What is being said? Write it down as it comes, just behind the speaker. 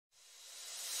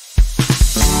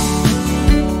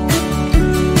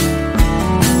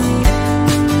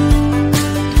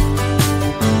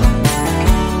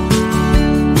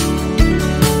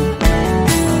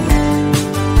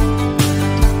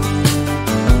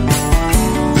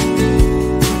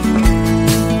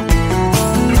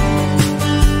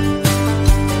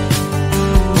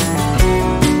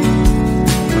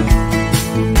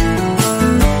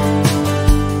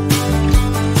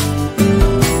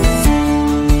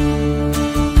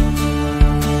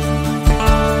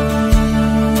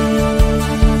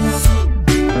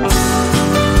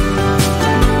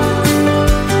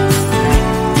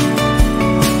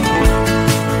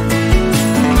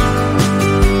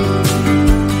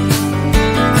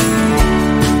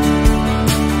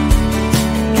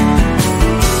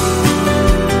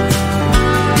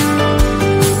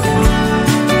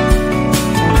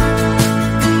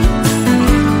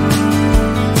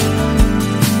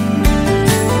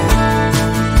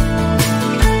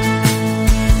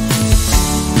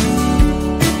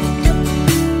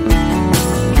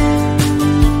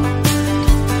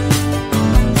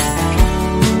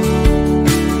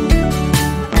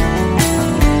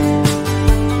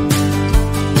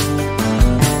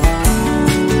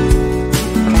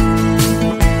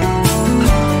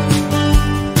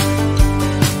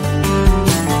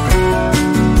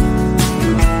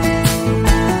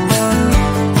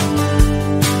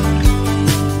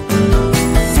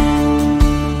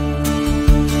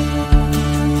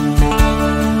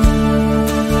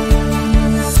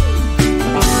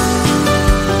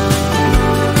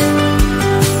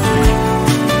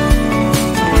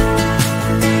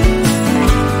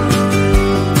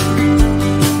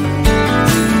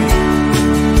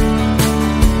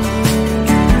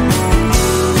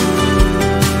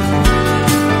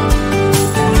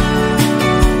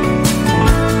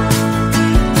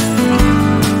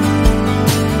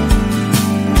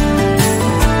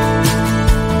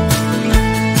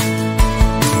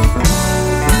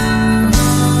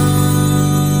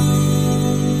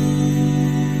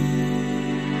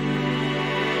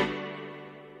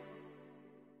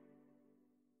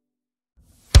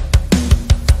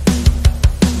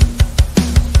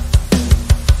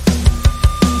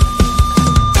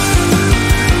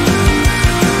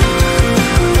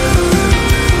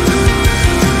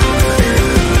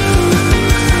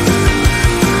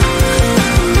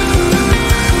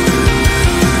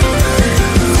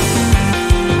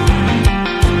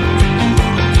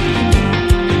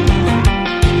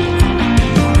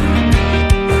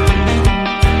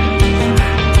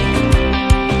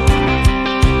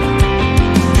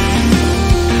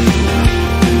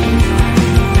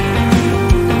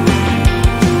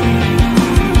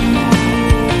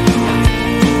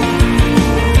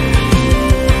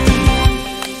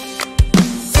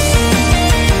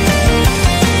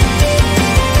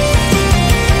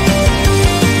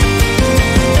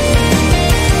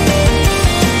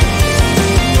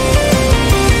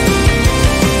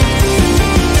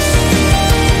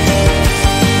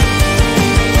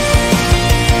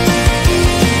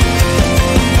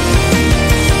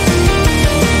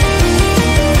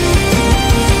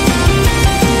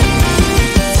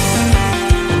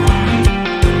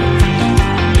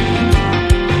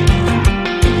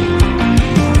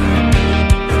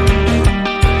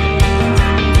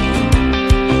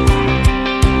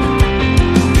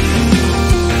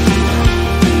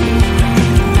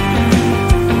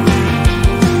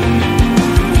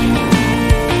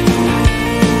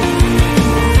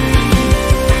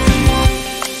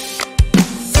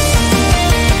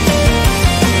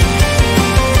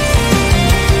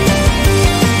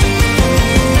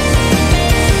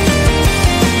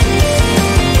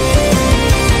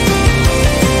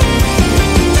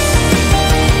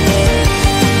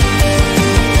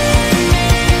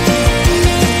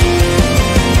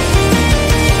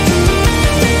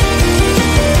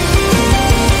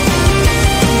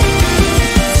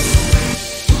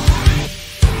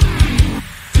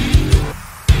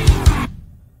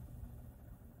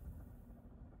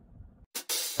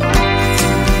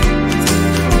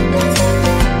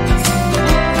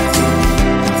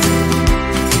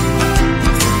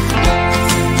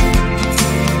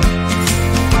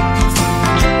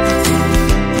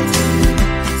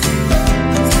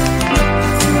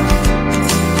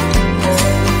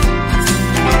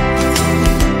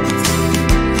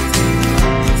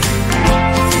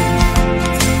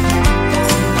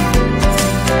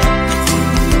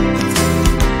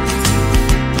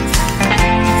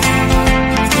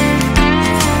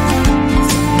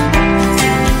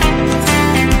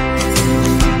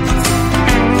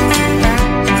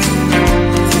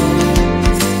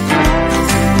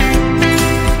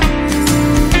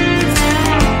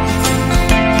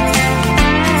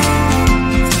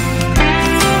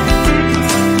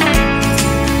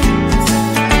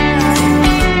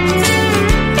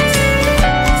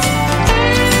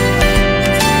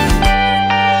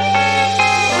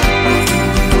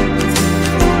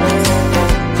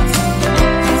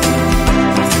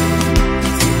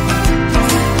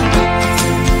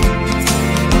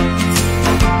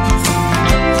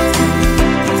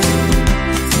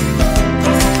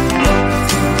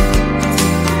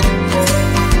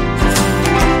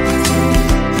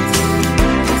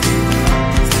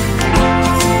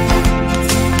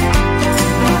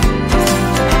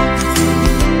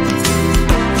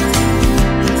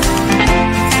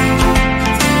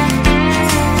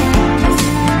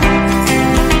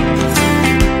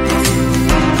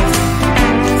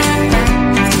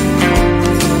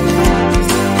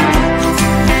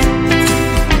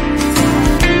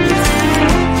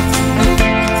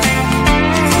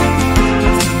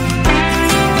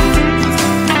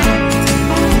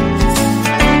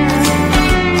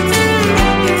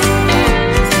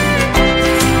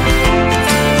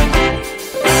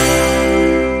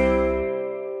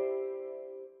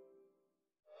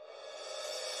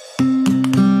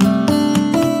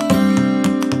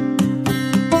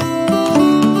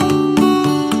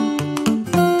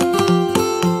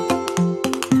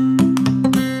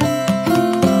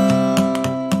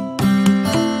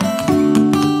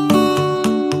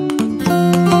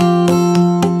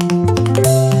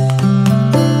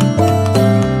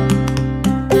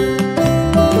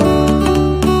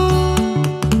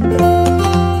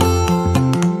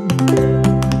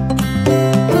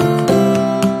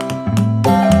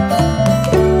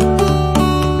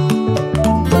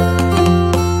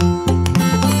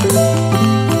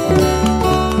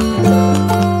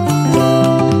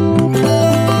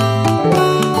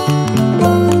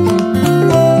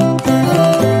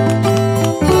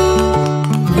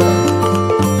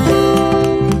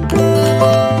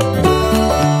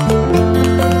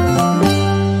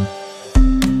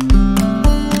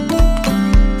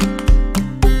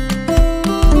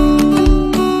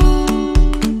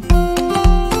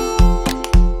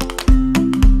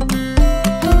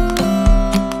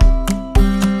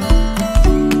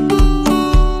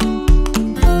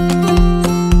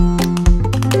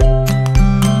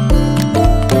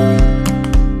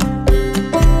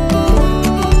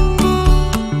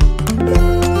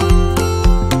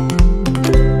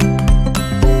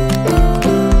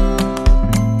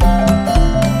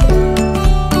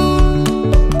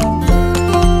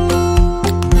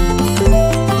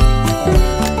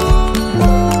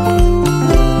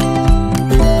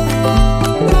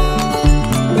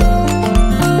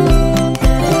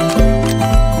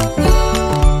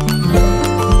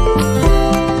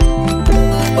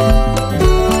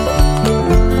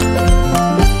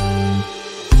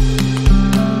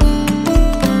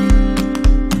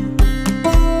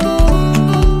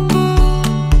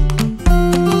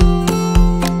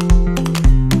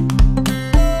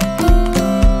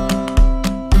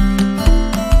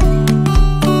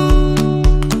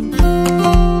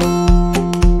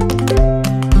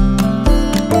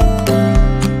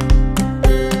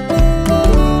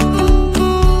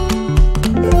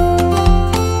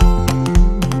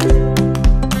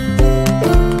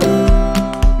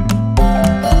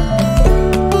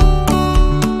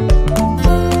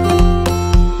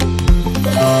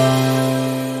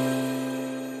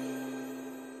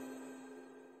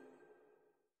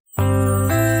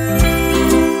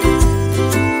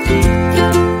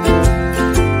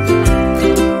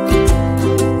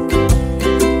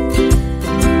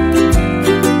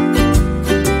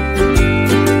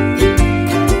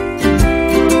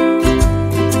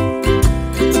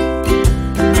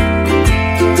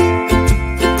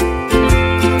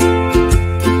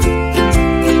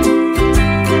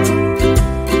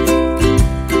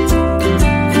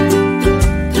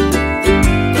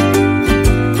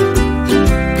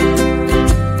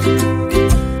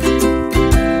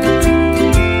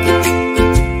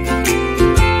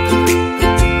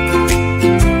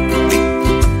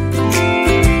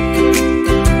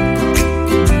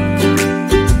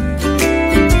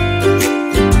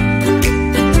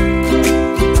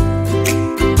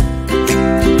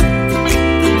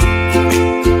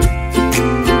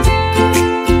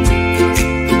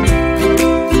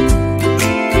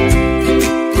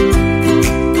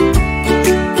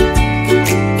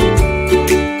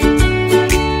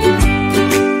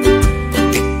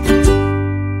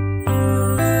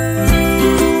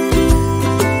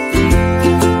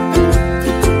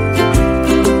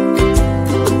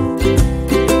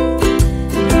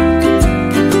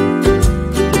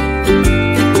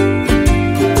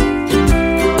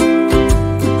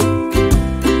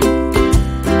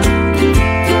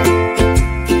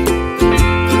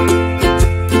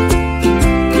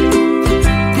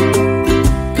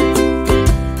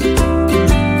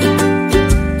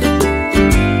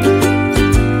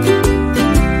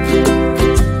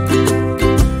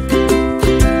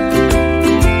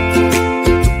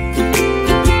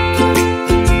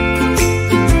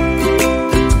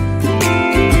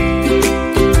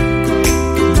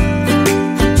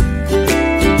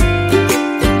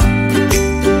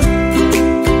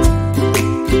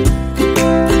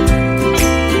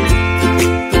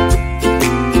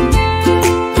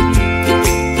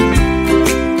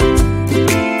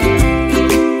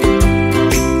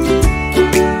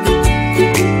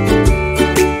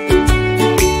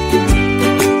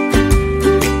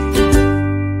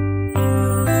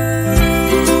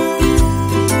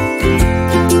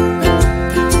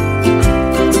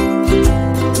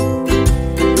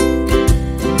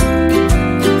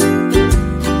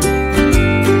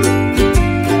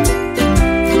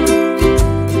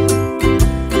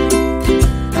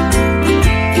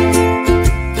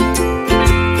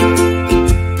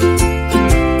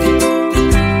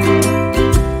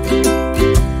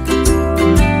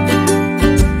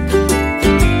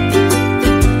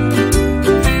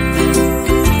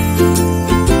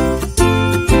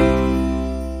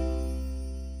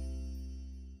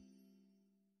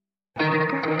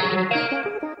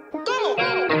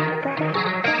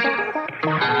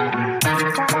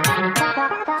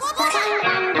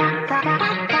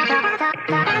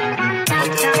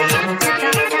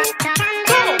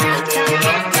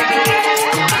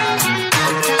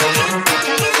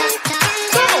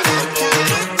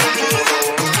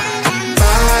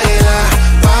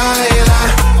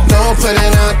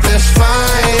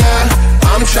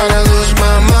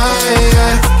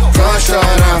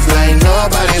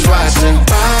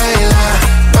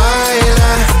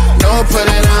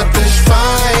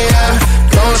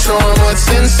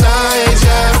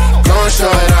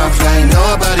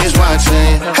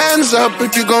up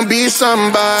if you gon' be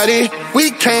somebody.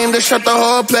 We came to shut the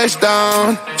whole place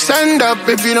down. Stand up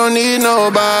if you don't need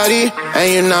nobody,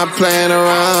 and you're not playing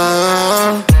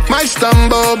around. Might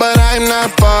stumble, but I'm not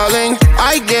falling.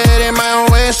 I get in my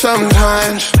own way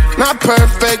sometimes. Not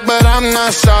perfect, but I'm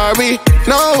not sorry.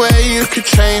 No way you could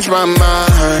change my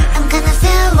mind. I'm gonna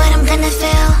feel what I'm gonna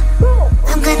feel.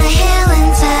 I'm gonna heal in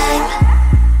time.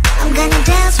 I'm gonna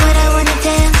dance what I wanna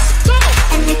dance.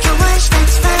 And if you watch,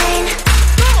 that's fine.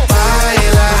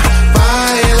 Baila,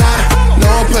 baila,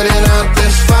 no putting out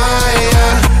this fire.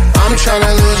 I'm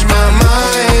tryna lose my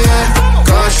mind, yeah.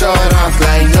 Gonna show it off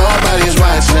like nobody's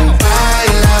watching.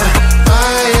 Baila,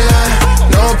 baila,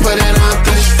 no putting out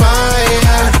this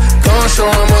fire. Gonna show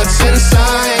 'em what's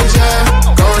inside, yeah.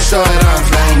 Gonna show it off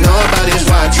like nobody's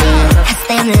watching. I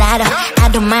stand louder, I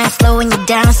don't mind slowing you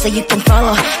down so you can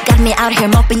follow. Got me out here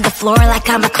mopping the floor like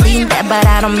I'm a clean that, but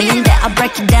I don't mean that. I'll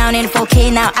break it down in 4K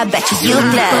now, I bet you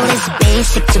know. It's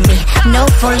basic to me, no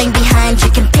falling behind,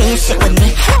 you can pace it with me.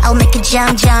 I'll make a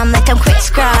jump like I'm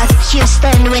crisscross.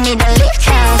 Houston, we need a lift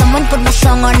house. Someone put my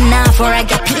song on now before I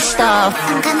get pissed off.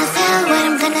 I'm gonna feel what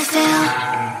I'm gonna feel.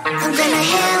 I'm gonna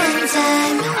heal in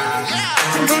time.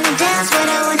 I'm gonna dance what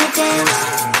I wanna dance.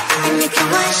 And you can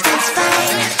watch, that's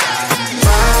fine.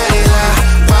 Baila,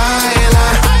 baila,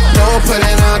 no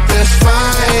putting out this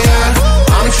fire.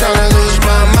 I'm tryna lose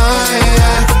my mind,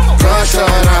 yeah. Gonna show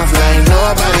it off like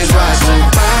nobody's watching.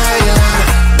 Baila,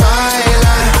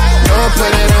 baila, no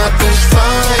putting out this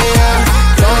fire.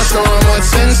 Gonna show 'em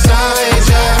what's inside,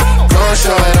 yeah. Gonna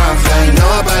show it off like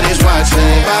nobody's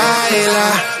watching. Baila,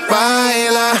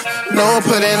 baila, no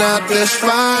putting out this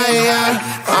fire.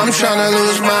 I'm tryna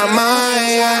lose my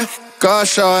mind, yeah. Gonna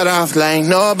show it off like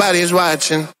nobody's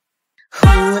watching.